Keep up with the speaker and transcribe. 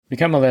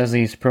Become a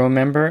Leslie's Pro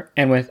member,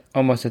 and with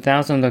almost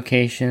 1,000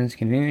 locations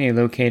conveniently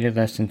located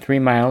less than 3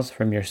 miles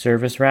from your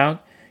service route,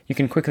 you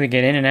can quickly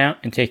get in and out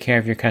and take care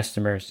of your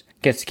customers.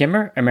 Get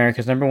Skimmer,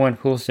 America's #1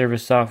 pool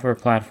service software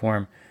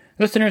platform.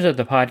 Listeners of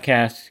the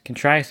podcast can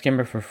try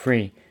Skimmer for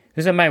free.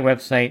 Visit my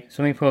website,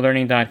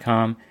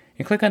 swimmingpoollearning.com,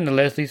 and click on the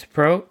Leslie's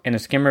Pro and the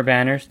Skimmer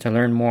banners to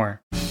learn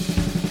more. The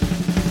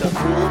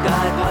Pool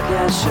Guy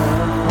Podcast Show.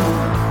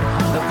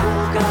 The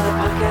Pool Guy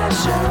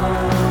Podcast Show.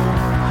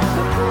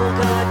 The Pool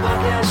Guy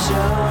Podcast Show.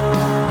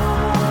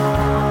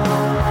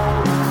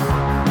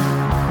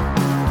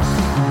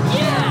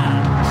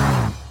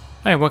 Yeah!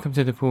 Hi, welcome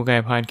to the Pool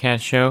Guy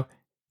Podcast Show.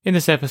 In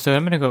this episode,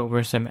 I'm going to go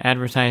over some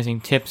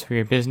advertising tips for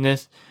your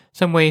business,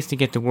 some ways to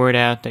get the word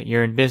out that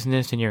you're in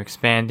business and you're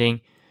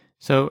expanding.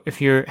 So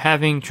if you're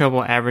having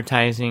trouble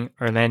advertising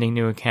or landing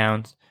new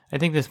accounts, I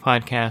think this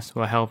podcast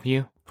will help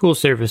you. Pool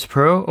Service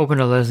Pro. Open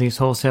a Leslie's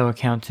wholesale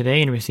account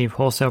today and receive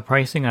wholesale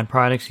pricing on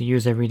products you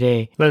use every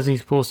day.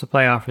 Leslie's Pool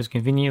Supply offers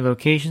convenient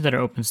locations that are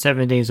open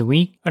 7 days a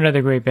week.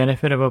 Another great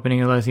benefit of opening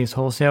a Leslie's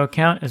wholesale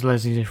account is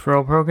Leslie's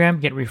referral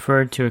program. Get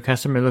referred to a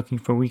customer looking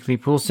for weekly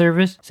pool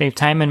service. Save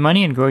time and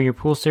money and grow your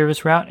pool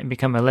service route and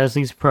become a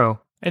Leslie's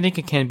Pro. I think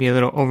it can be a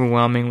little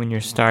overwhelming when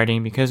you're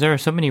starting because there are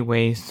so many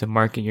ways to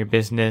market your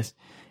business,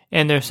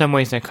 and there are some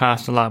ways that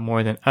cost a lot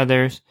more than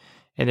others.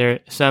 And there are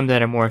some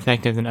that are more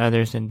effective than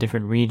others in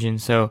different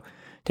regions. So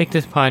take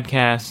this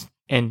podcast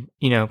and,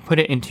 put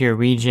it into your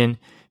region,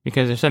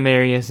 because there's some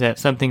areas that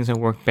some things will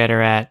work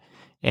better at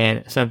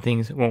and some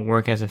things won't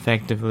work as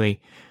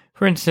effectively.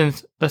 For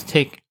instance, let's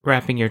take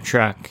wrapping your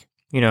truck,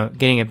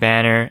 getting a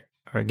banner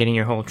or getting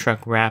your whole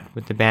truck wrapped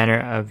with the banner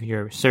of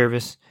your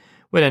service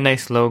with a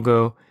nice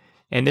logo.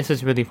 And this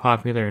is really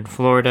popular in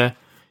Florida.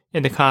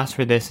 And the cost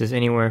for this is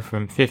anywhere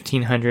from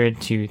 $1,500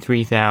 to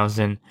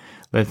 $3,000,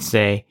 let's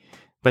say.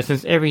 But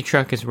since every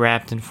truck is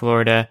wrapped in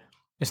Florida,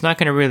 it's not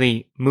going to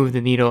really move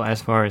the needle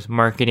as far as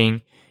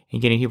marketing and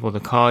getting people to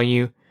call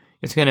you.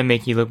 It's going to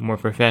make you look more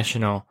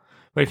professional.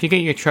 But if you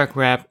get your truck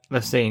wrapped,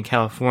 let's say in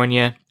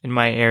California, in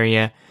my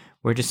area,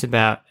 where just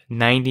about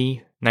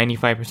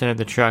 95% of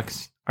the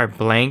trucks are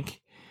blank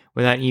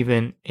without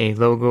even a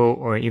logo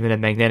or even a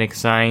magnetic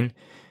sign,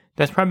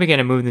 that's probably going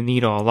to move the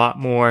needle a lot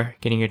more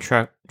getting your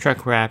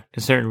truck wrapped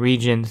in certain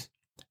regions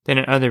than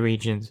in other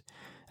regions.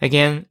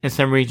 Again, in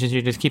some regions,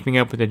 you're just keeping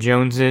up with the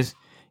Joneses,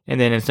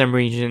 and then in some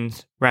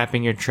regions,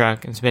 wrapping your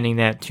truck and spending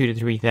that $2,000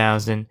 to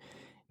 $3,000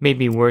 may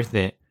be worth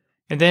it.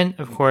 And then,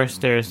 of course,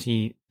 there's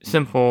the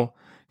simple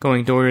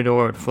going door to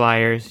door with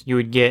flyers. You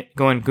would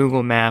go on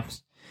Google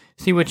Maps,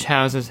 see which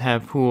houses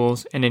have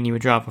pools, and then you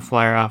would drop a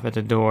flyer off at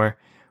the door.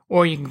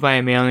 Or you can buy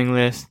a mailing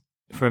list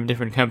from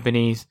different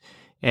companies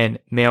and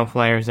mail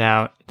flyers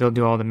out. They'll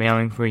do all the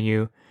mailing for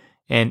you.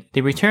 And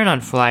the return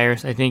on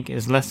flyers, I think,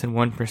 is less than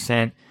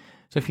 1%.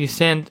 So if you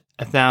send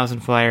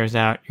 1,000 flyers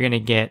out, you're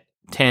going to get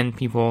 10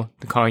 people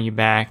to call you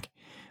back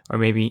or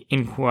maybe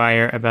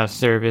inquire about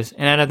service.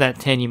 And out of that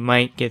 10, you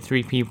might get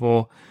 3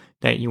 people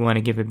that you want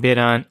to give a bid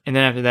on. And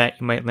then after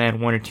that, you might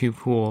land 1 or 2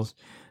 pools.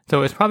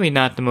 So it's probably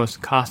not the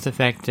most cost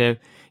effective.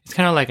 It's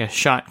kind of like a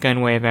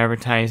shotgun way of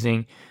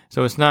advertising.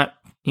 So it's not,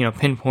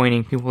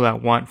 pinpointing people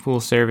that want pool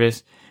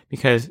service,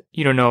 because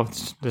you don't know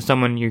if there's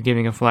someone you're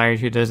giving a flyer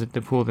to does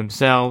the pool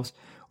themselves,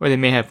 or they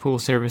may have pool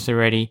service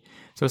already.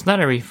 So it's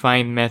not a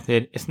refined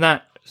method. It's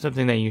not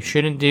something that you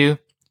shouldn't do,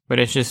 but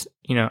it's just,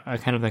 a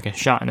kind of like a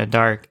shot in the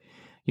dark.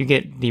 You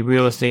get the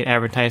real estate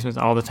advertisements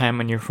all the time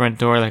on your front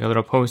door, like a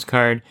little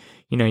postcard,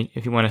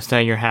 if you want to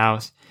sell your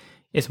house.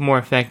 It's more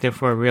effective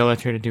for a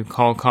realtor to do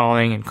cold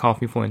calling and call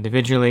people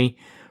individually,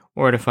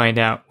 or to find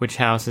out which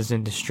house is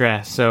in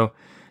distress. So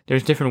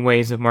there's different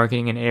ways of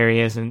marketing in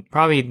areas, and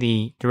probably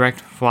the direct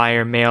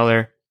flyer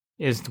mailer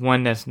is the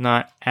one that's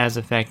not as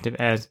effective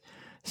as,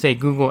 say,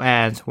 Google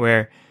Ads,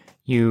 where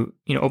you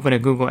open a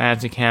Google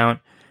Ads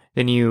account,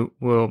 then you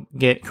will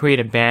create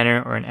a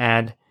banner or an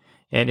ad.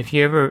 And if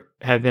you ever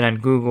have been on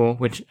Google,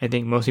 which I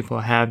think most people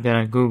have been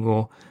on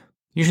Google,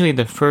 usually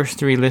the first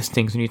 3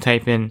 listings when you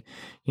type in,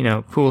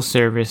 pool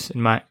service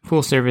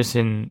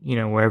in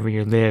wherever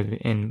you live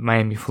in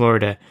Miami,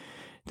 Florida,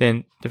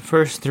 then the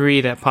first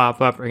 3 that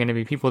pop up are going to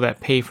be people that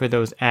pay for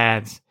those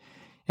ads.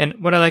 And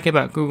what I like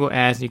about Google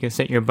Ads, you can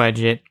set your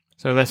budget.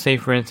 So let's say,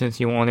 for instance,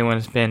 you only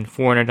want to spend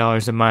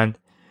 $400 a month.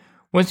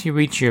 Once you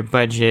reach your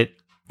budget,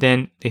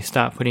 then they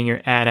stop putting your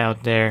ad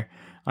out there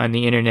on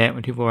the internet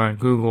when people are on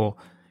Google.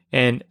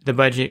 And the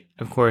budget,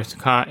 of course,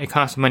 it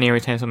costs money every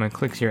time someone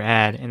clicks your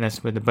ad, and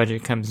that's where the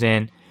budget comes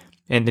in.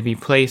 And to be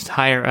placed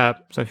higher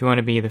up, so if you want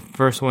to be the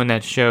first one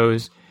that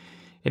shows,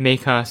 it may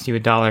cost you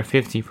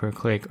 $1.50 per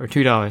click or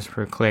 $2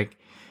 per click.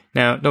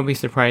 Now, don't be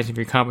surprised if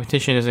your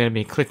competition is going to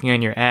be clicking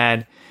on your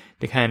ad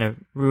to kind of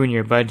ruin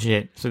your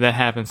budget. So that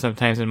happens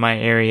sometimes in my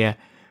area,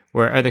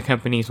 where other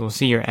companies will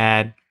see your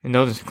ad and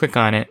they'll just click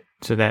on it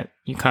so that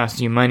it costs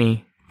you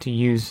money to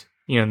use,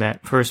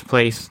 that first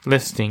place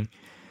listing.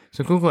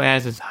 So Google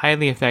Ads is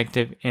highly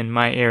effective in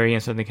my area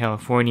in Southern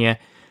California.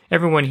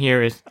 Everyone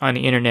here is on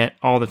the internet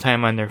all the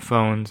time on their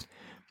phones.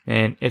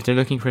 And if they're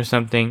looking for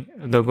something,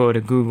 they'll go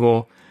to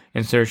Google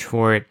and search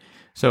for it.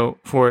 So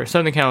for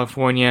Southern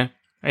California,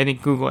 I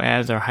think Google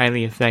ads are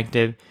highly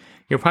effective.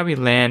 You'll probably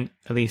land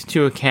at least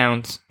 2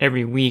 accounts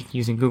every week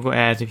using Google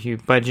ads if you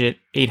budget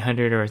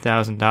 $800 or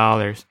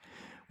 $1,000,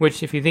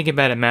 which if you think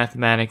about it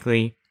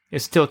mathematically,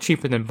 is still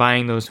cheaper than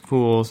buying those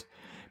pools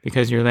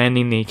because you're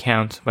landing the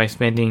accounts by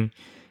spending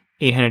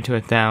 $800 to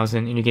 $1,000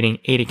 and you're getting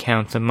 8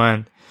 accounts a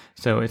month.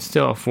 So it's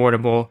still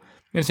affordable.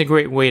 It's a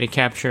great way to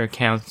capture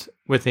accounts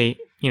with a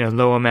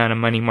low amount of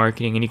money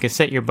marketing, and you can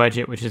set your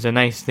budget, which is a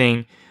nice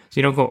thing. So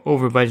you don't go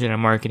over budget on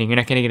marketing. You're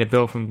not going to get a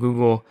bill from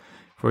Google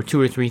for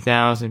 $2,000 or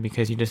 $3,000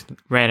 because you just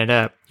ran it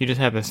up. You just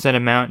have a set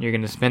amount you're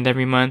going to spend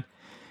every month,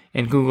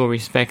 and Google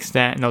respects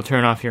that, and they'll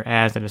turn off your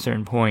ads at a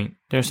certain point.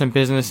 There are some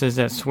businesses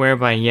that swear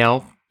by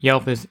Yelp.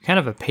 Yelp is kind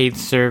of a paid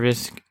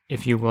service,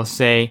 if you will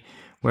say,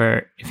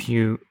 where if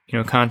you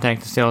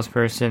contact a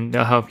salesperson,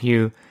 they'll help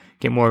you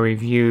get more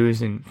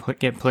reviews and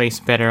get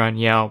placed better on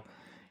Yelp.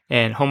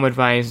 And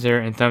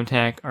HomeAdvisor and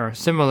Thumbtack are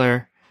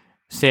similar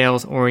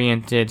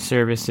sales-oriented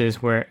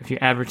services where if you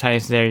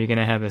advertise there, you're going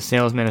to have a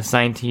salesman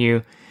assigned to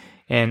you.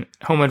 And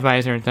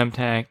HomeAdvisor and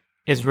Thumbtack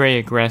is very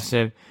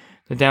aggressive.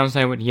 The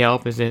downside with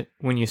Yelp is that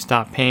when you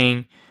stop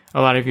paying,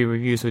 a lot of your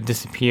reviews would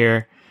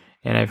disappear.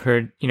 And I've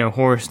heard,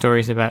 horror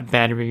stories about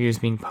bad reviews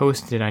being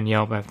posted on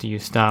Yelp after you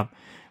stop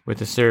with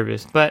the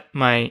service. But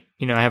I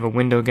have a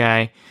window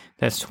guy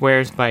that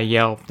swears by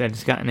Yelp that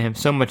has gotten him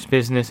so much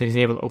business that he's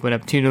able to open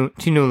up two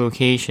new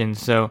locations.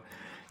 So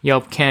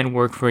Yelp can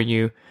work for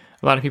you.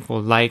 A lot of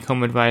people like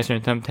HomeAdvisor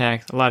and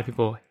Thumbtack. A lot of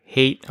people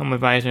hate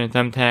HomeAdvisor and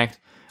Thumbtack.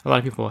 A lot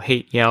of people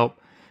hate Yelp.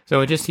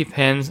 So it just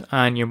depends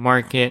on your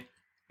market.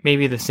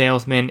 Maybe the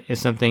salesman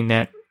is something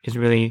that is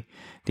really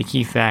the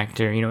key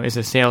factor. Is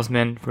a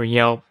salesman for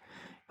Yelp,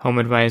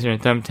 HomeAdvisor,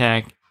 and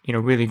Thumbtack,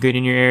 really good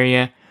in your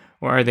area,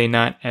 or are they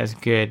not as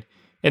good?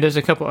 And there's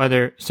a couple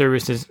other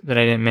services that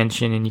I didn't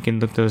mention, and you can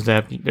look those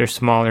up. There's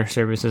smaller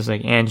services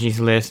like Angie's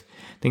List,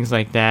 things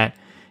like that.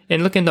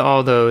 And look into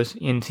all those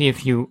and see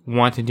if you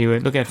want to do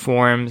it. Look at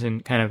forums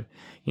and kind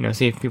of,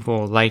 see if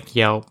people like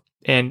Yelp.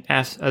 And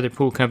ask other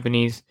pool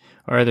companies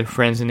or other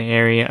friends in the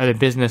area, other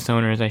business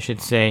owners, I should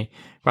say,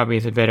 probably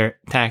is a better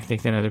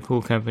tactic than other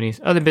pool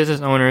companies. Other business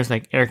owners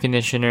like air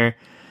conditioner,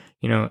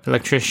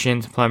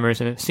 electricians,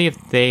 plumbers, and see if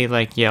they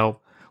like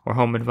Yelp or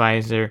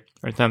HomeAdvisor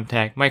or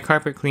Thumbtack. My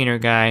carpet cleaner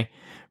guy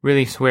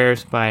really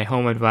swears by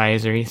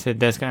HomeAdvisor. He said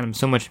that's gotten him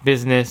so much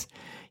business.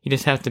 You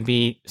just have to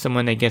be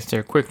someone that gets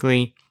there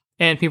quickly.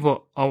 And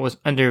people always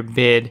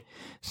underbid.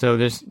 So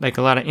there's like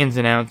a lot of ins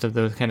and outs of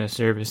those kind of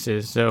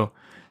services. So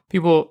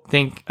people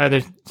think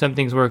some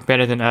things work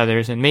better than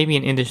others. And maybe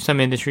in some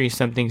industries,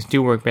 some things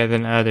do work better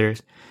than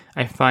others.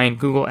 I find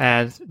Google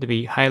Ads to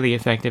be highly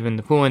effective in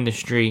the pool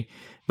industry.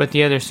 But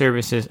the other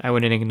services, I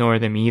wouldn't ignore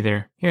them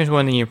either. Here's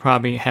one that you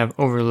probably have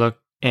overlooked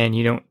and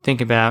you don't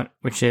think about,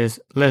 which is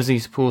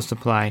Leslie's Pool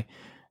Supply.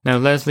 Now,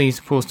 Leslie's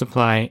Pool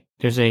Supply,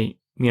 there's a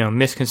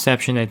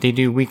misconception that they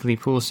do weekly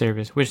pool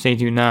service, which they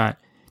do not.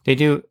 They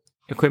do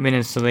equipment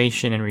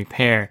installation and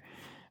repair.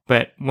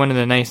 But one of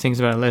the nice things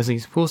about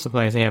Leslie's Pool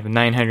Supply is they have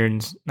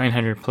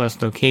 900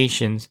 plus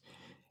locations,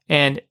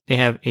 and they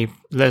have a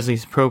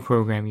Leslie's Pro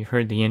program. You've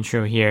heard the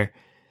intro here.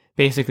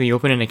 Basically, you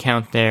open an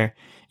account there,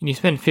 and you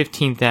spend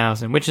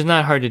 $15,000, which is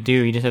not hard to do.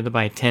 You just have to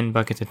buy 10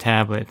 buckets of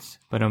tablets.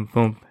 But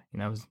boom.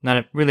 It's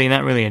not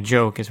really a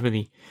joke. It's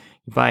really,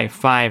 you buy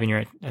 5 and you're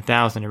at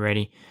 $1,000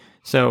 already.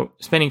 So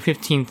spending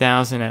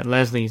 $15,000 at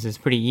Leslie's is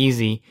pretty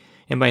easy.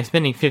 And by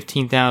spending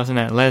 $15,000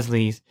 at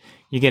Leslie's,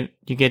 you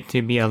get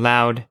to be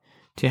allowed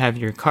to have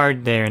your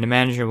card there, and the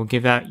manager will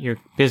give out your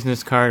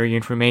business card or your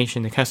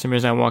information to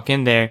customers that walk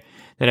in there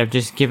that have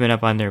just given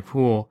up on their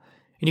pool.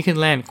 And you can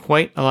land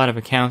quite a lot of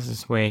accounts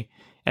this way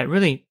at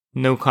really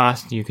no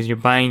cost to you because you're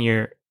buying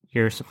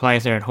your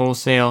supplies there at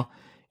wholesale.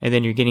 And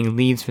then you're getting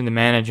leads from the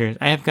managers.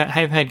 I've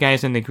had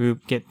guys in the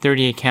group get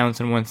 30 accounts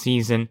in one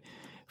season,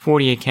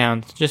 40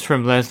 accounts, just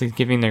from Leslie's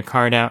giving their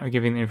card out or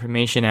giving the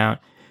information out.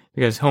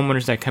 Because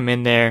homeowners that come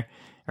in there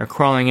are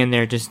crawling in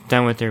there just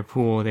done with their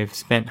pool. They've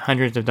spent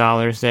hundreds of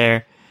dollars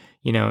there,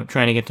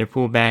 trying to get their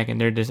pool back,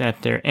 and they're just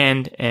at their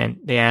end.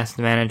 And they ask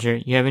the manager,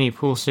 you have any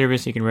pool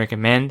service you can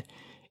recommend?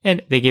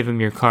 And they give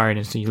them your card,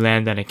 and so you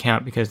land that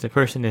account because the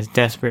person is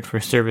desperate for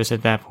service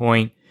at that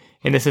point.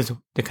 And this is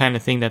the kind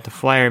of thing that the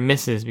flyer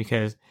misses,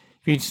 because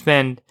if you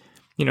spend,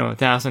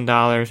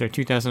 $1,000 or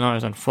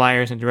 $2,000 on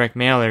flyers and direct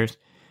mailers,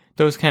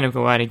 those kind of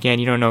go out again.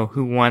 You don't know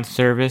who wants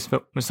service,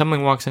 but when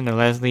someone walks into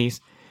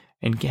Leslie's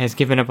and has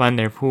given up on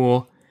their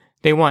pool,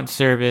 they want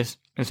service,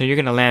 and so you're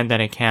going to land that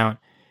account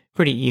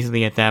pretty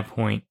easily at that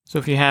point. So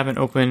if you haven't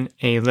opened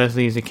a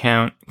Leslie's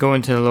account, go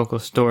into the local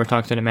store,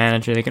 talk to the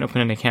manager. They can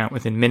open an account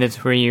within minutes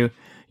for you.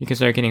 You can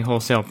start getting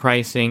wholesale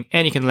pricing,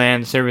 and you can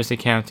land service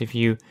accounts if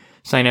you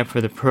sign up for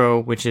the Pro,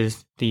 which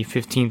is the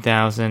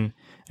 $15,000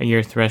 a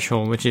year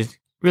threshold, which is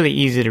really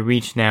easy to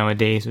reach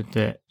nowadays with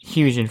the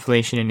huge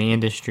inflation in the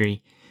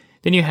industry.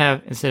 Then you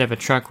have, instead of a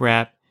truck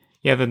wrap,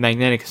 you have a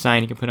magnetic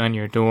sign you can put on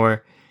your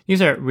door.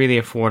 These are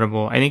really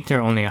affordable. I think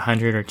they're only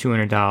 $100 or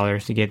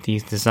 $200 to get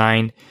these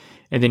designed,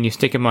 and then you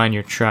stick them on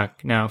your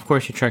truck. Now, of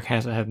course, your truck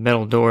has to have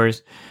metal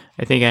doors.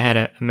 I think I had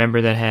a member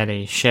that had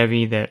a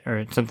Chevy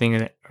or some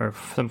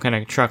kind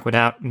of truck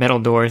without metal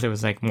doors. It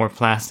was like more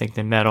plastic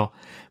than metal,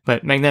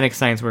 but magnetic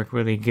signs work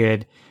really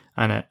good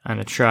on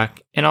a truck.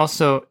 And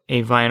also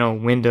a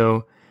vinyl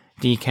window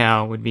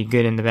decal would be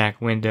good in the back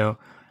window.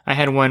 I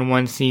had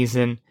one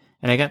season,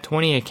 and I got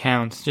 20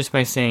 accounts just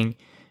by saying,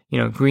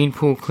 green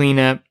pool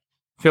cleanup,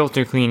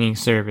 filter cleaning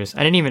service. I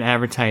didn't even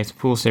advertise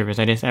pool service.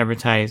 I just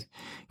advertised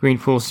green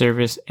pool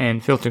service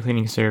and filter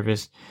cleaning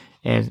service.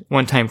 And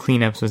one-time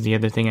cleanups was the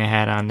other thing I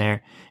had on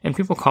there. And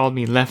people called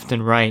me left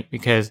and right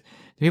because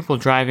the people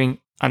driving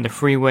on the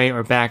freeway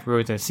or back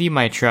roads that see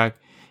my truck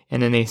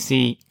and then they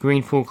see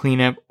green pool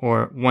cleanup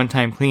or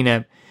one-time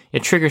cleanup,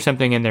 it triggers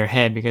something in their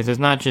head because it's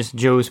not just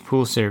Joe's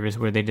Pool Service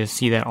where they just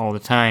see that all the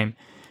time,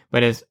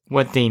 but it's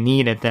what they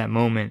need at that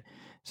moment.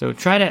 So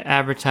try to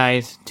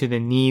advertise to the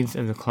needs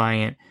of the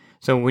client.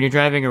 So when you're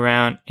driving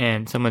around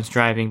and someone's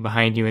driving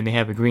behind you and they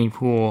have a green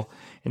pool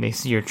and they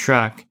see your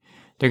truck,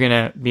 they're going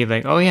to be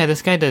like, oh yeah,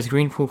 this guy does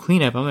green pool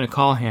cleanup. I'm going to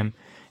call him.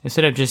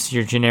 Instead of just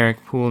your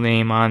generic pool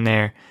name on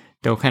there,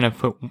 they'll kind of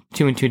put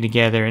two and two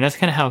together. And that's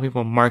kind of how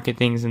people market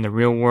things in the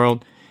real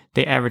world.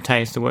 They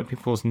advertise to what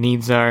people's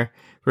needs are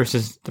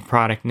versus the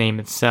product name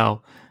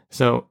itself.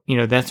 So,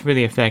 that's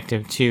really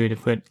effective too, to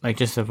put like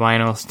just a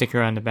vinyl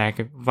sticker on the back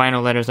of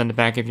vinyl letters on the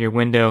back of your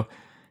window,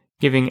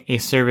 giving a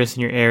service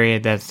in your area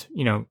that's,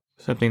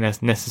 something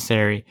that's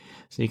necessary.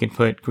 So you can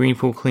put green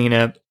pool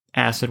cleanup,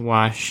 acid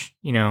wash,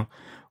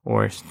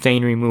 or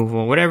stain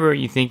removal, whatever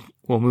you think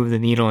will move the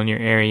needle in your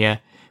area.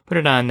 Put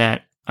it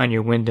on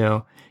your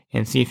window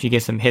and see if you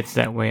get some hits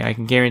that way. I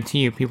can guarantee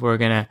you people are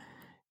going to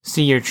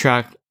see your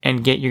truck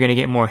and you're going to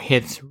get more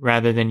hits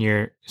rather than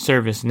your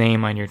service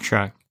name on your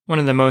truck. One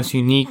of the most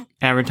unique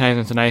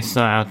advertisements that I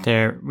saw out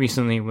there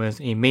recently was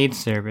a maid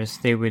service.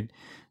 They would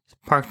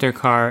park their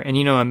car, and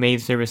a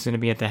maid service is going to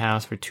be at the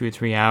house for 2 or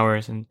 3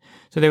 hours. And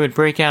so they would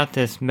break out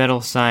this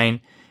metal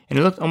sign, and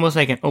it looked almost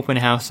like an open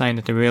house sign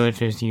that the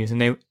realtors use, and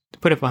they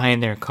put it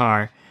behind their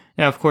car.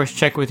 Now, of course,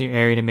 check with your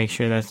area to make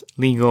sure that's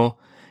legal.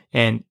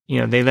 And,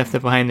 they left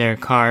it behind their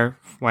car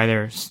while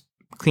they're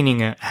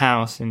cleaning a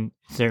house, and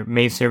it's their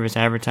maid service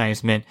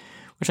advertisement,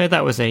 which I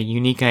thought was a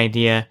unique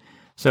idea.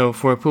 So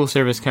for a pool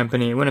service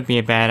company, it wouldn't be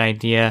a bad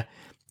idea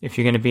if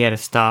you're going to be at a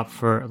stop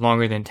for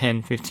longer than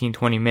 10, 15,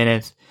 20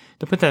 minutes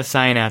to put that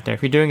sign out there.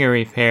 If you're doing a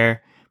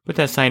repair, put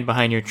that sign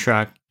behind your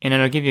truck, and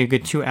it'll give you a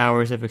good 2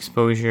 hours of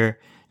exposure.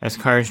 As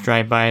cars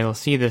drive by, they'll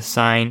see this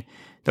sign.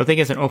 They'll think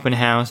it's an open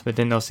house, but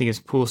then they'll see it's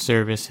pool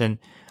service, and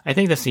I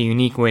think that's a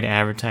unique way to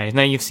advertise.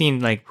 Now, you've seen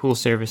like pool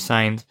service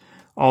signs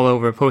all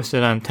over,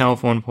 posted on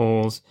telephone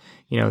poles.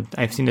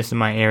 I've seen this in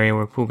my area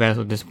where pool guys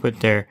will just put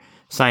their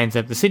signs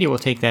up. The city will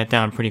take that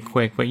down pretty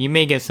quick, but you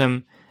may get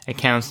some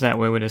accounts that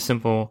way with a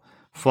simple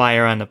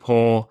flyer on the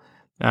pole.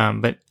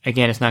 But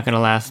again, it's not going to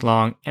last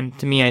long. And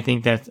to me, I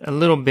think that's a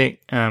little bit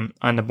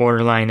on the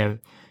borderline of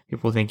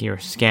people think you're a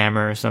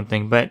scammer or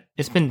something, but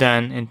it's been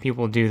done and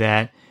people do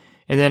that.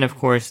 And then, of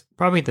course,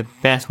 probably the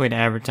best way to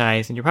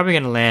advertise, and you're probably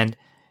going to land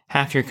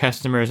half your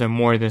customers or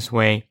more this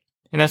way,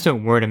 and that's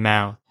with word of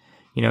mouth.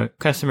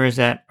 Customers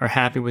that are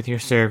happy with your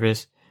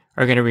service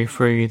are going to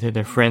refer you to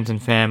their friends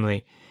and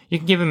family. You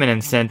can give them an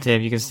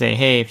incentive. You can say,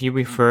 hey, if you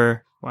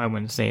refer, well, I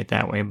wouldn't say it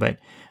that way, but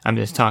I'm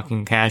just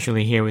talking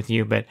casually here with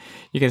you, but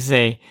you can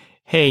say,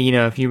 hey,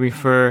 if you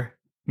refer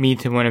me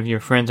to one of your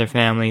friends or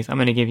families, I'm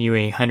going to give you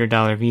a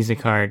 $100 Visa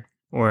card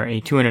or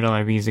a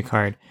 $200 Visa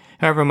card.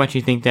 However much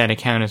you think that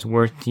account is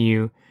worth to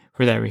you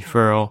for that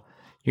referral,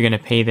 you're going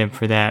to pay them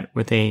for that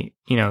with a,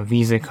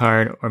 Visa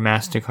card or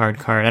MasterCard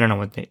card. I don't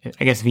know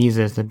I guess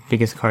Visa is the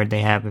biggest card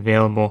they have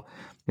available.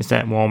 It's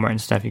at Walmart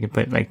and stuff. You can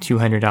put like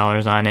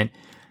 $200 on it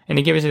and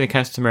they give it to the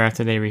customer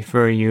after they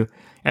refer you.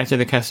 After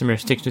the customer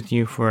sticks with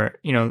you for,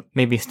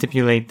 maybe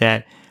stipulate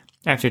that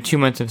after 2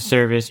 months of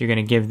service, you're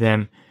going to give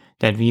them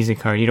that Visa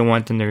card. You don't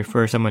want them to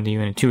refer someone to you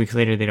and 2 weeks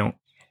later they don't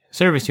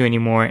service you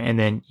anymore, and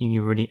then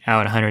you already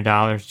out $100,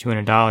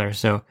 $200.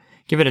 So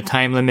give it a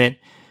time limit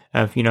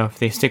of, if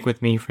they stick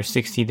with me for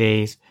 60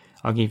 days,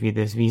 I'll give you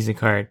this Visa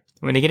card.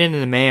 When they get into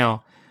the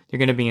mail, they're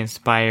going to be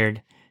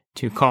inspired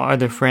to call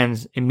other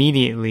friends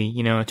immediately. A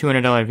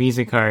 $200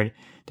 Visa card,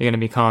 they're going to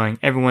be calling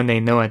everyone they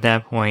know at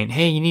that point.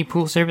 Hey, you need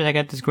pool service? I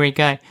got this great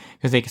guy.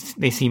 Because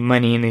they see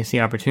money and they see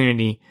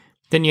opportunity.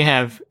 Then you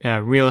have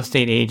real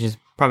estate agents.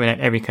 Probably not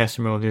every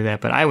customer will do that,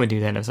 but I would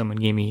do that if someone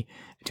gave me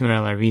a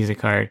 $200 Visa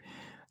card.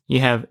 You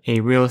have a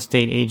real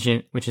estate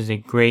agent, which is a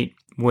great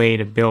way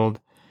to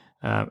build.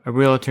 A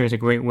realtor is a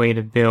great way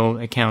to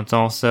build accounts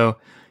also.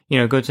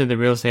 Go to the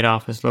real estate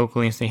office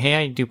locally and say, hey,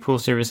 I do pool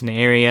service in the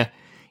area.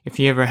 If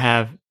you ever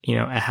have,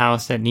 a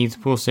house that needs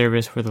pool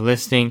service for the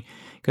listing,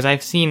 because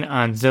I've seen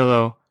on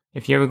Zillow,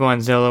 if you ever go on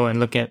Zillow and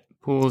look at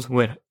homes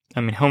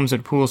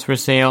with pools for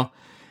sale,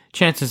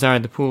 chances are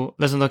the pool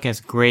doesn't look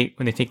as great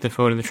when they take the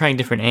photo. They're trying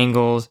different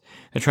angles.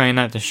 They're trying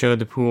not to show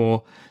the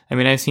pool.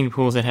 I've seen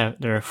pools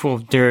that are full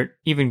of dirt,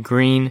 even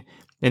green,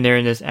 and they're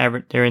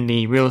in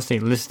the real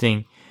estate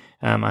listing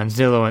on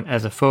Zillow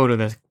as a photo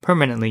that's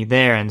permanently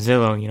there on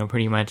Zillow,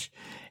 pretty much.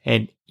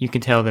 And you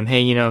can tell them,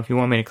 hey, if you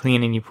want me to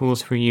clean any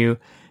pools for you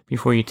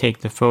before you take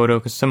the photo,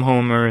 because some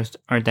homeowners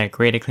aren't that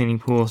great at cleaning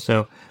pools.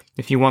 So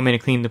if you want me to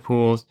clean the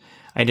pools,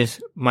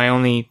 my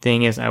only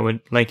thing is I would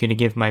like you to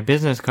give my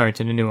business card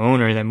to the new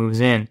owner that moves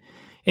in.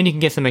 And you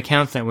can get some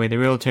accounts that way. The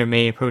realtor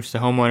may approach the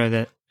homeowner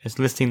that is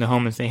listing the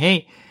home and say,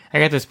 hey, I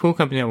got this pool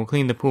company that will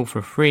clean the pool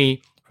for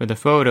free for the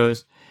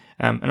photos.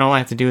 And all I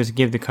have to do is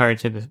give the card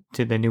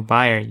to the new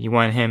buyer. You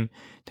want him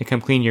to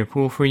come clean your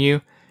pool for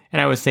you. And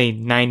I would say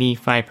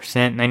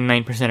 95%,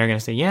 99% are going to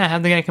say, yeah,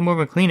 have the guy come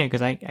over and clean it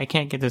because I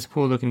can't get this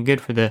pool looking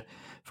good for the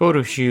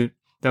photo shoot.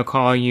 They'll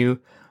call you.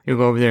 You'll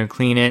go over there and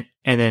clean it.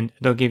 And then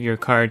they'll give your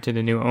card to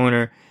the new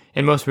owner.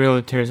 And most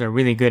realtors are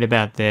really good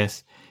about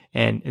this.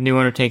 And the new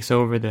owner takes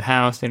over the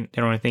house and they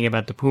don't want to think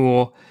about the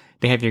pool.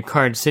 They have your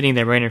card sitting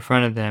there right in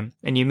front of them.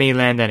 And you may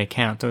land that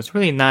account. So it's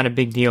really not a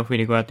big deal for you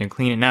to go out there and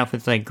clean it. Now, if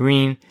it's like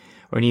green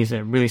or needs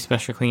a really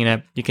special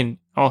cleanup, you can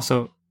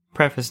also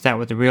preface that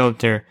with the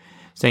realtor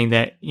saying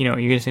that, you're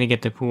just going to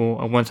get the pool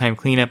a one-time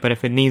cleanup. But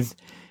if it needs,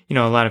 a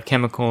lot of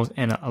chemicals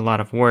and a lot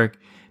of work,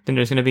 then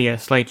there's going to be a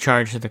slight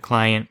charge to the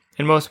client.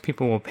 And most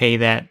people will pay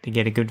that to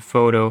get a good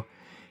photo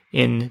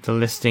in the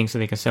listing so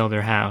they can sell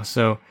their house.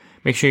 So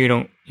make sure you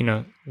don't,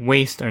 don't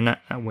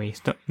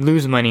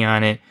lose money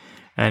on it,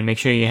 and make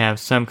sure you have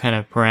some kind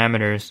of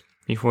parameters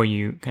before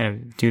you kind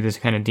of do this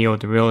kind of deal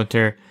with the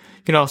realtor.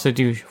 You can also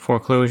do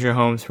foreclosure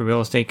homes for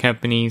real estate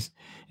companies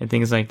and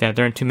things like that.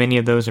 There aren't too many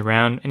of those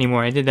around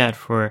anymore. I did that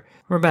for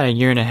about a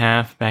year and a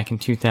half back in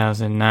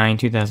 2009,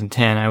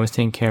 2010. I was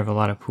taking care of a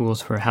lot of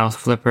pools for house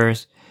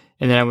flippers,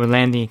 and then I would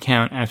land the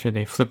account after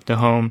they flipped the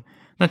home.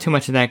 Not too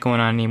much of that going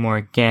on anymore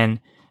again,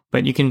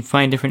 but you can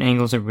find different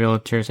angles of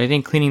realtors. I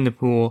think cleaning the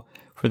pool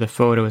for the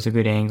photo is a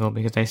good angle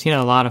because I've seen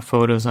a lot of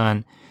photos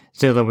on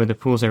Zillow where the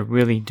pools are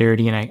really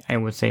dirty, and I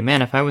would say,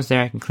 man, if I was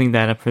there, I can clean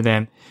that up for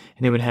them,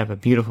 and they would have a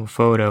beautiful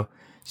photo.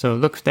 So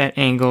look at that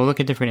angle, look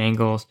at different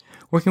angles.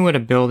 Working with a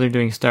builder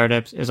doing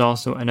startups is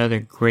also another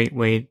great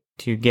way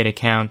to get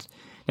accounts.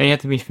 Now you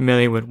have to be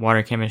familiar with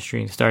water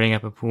chemistry and starting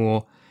up a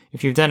pool.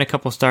 If you've done a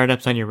couple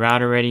startups on your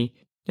route already,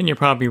 then you're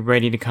probably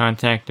ready to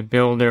contact a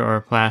builder or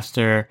a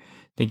plasterer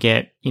to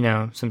get,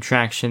 some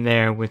traction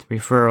there with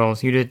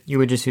referrals. You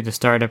would just do the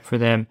startup for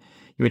them.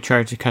 You would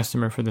charge the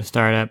customer for the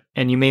startup,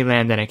 and you may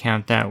land that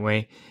account that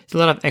way. It's a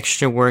lot of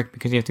extra work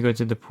because you have to go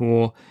to the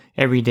pool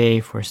every day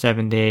for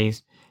 7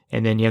 days,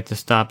 and then you have to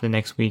stop the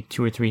next week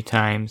 2 or 3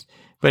 times.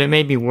 But it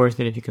may be worth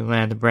it if you can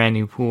land a brand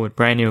new pool with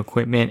brand new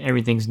equipment.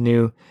 Everything's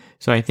new.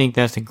 So I think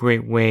that's a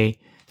great way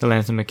to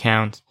land some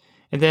accounts.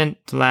 And then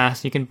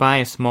last, you can buy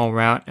a small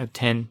route of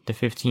 10 to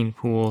 15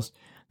 pools.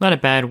 Not a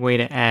bad way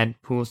to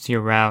add pools to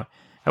your route.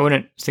 I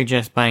wouldn't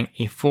suggest buying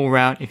a full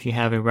route if you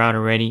have a route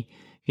already.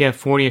 If you have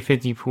 40 or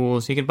 50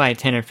 pools, you can buy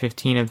 10 or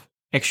 15 of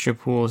extra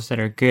pools that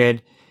are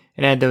good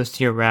and add those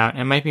to your route.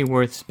 It might be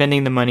worth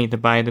spending the money to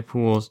buy the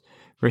pools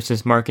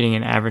versus marketing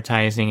and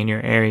advertising in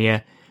your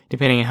area,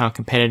 depending on how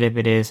competitive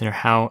it is or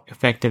how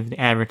effective the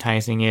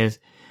advertising is.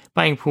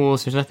 Buying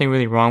pools, there's nothing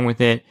really wrong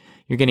with it.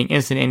 You're getting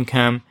instant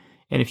income.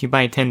 And if you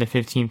buy 10 to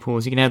 15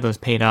 pools, you can have those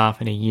paid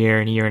off in a year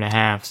and a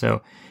half.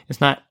 So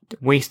it's not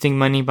wasting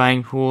money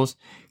buying pools.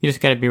 You just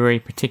got to be very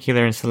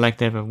particular and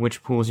selective of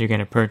which pools you're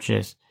going to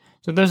purchase.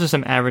 So those are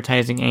some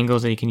advertising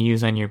angles that you can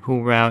use on your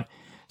pool route.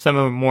 Some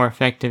are more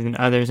effective than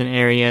others in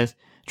areas.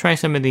 Try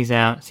some of these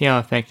out. See how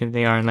effective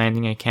they are in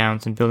landing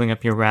accounts and building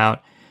up your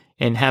route.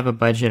 And have a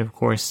budget, of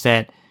course,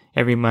 set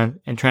every month.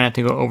 And try not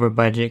to go over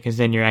budget because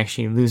then you're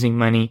actually losing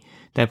money.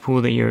 That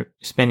pool that you're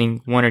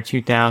spending $1,000 or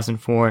 $2,000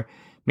 for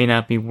may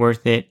not be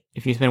worth it.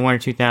 If you spend $1,000 or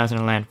 $2,000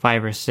 and land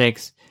 5 or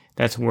 6,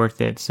 that's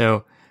worth it.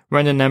 So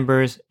run the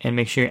numbers and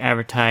make sure you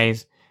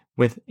advertise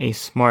with a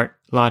smart,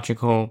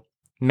 logical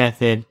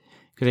method.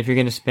 Because if you're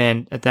going to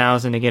spend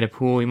 $1,000 to get a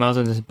pool, you might as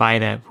well just buy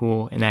that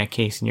pool in that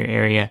case in your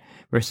area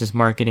versus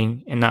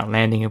marketing and not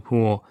landing a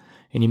pool.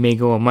 And you may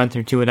go a month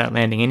or two without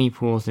landing any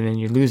pools, and then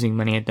you're losing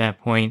money at that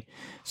point.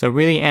 So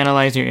really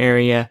analyze your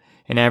area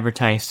and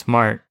advertise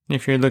smart.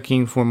 If you're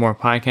looking for more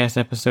podcast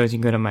episodes, you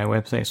can go to my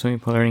website,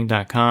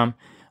 swimmingpoollearning.com.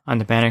 On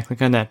the banner,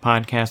 click on that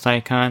podcast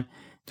icon.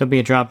 There'll be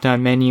a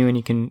drop-down menu, and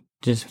you can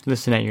just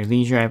listen at your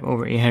leisure. I have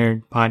over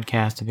 800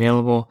 podcasts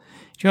available.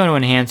 If you want to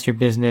enhance your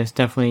business,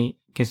 definitely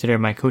consider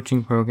my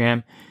coaching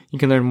program. You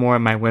can learn more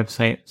on my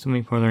website,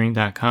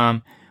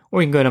 swimmingpoollearning.com,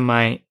 or you can go to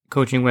my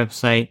coaching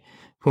website,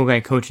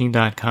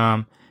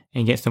 poolguycoaching.com,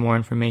 and get some more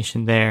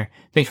information there.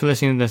 Thanks for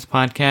listening to this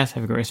podcast.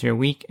 Have a great rest of your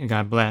week, and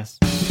God bless.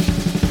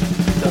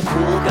 The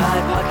Pool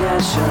Guy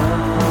Podcast Show.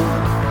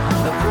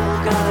 The Pool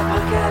Guy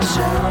Podcast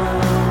Show.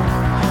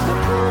 The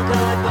Pool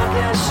Guy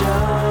Podcast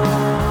Show.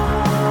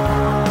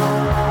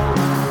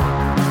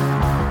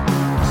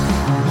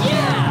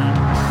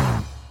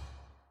 Yeah!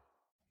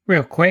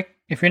 Real quick,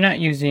 if you're not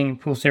using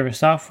pool service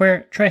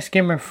software, try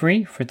Skimmer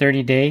free for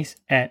 30 days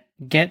at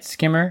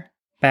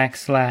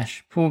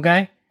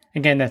getskimmer.com/poolguy.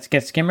 Again, that's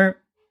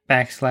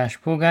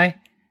getskimmer.com/poolguy.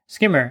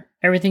 Skimmer,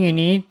 everything you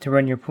need to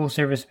run your pool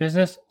service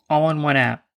business all in one app.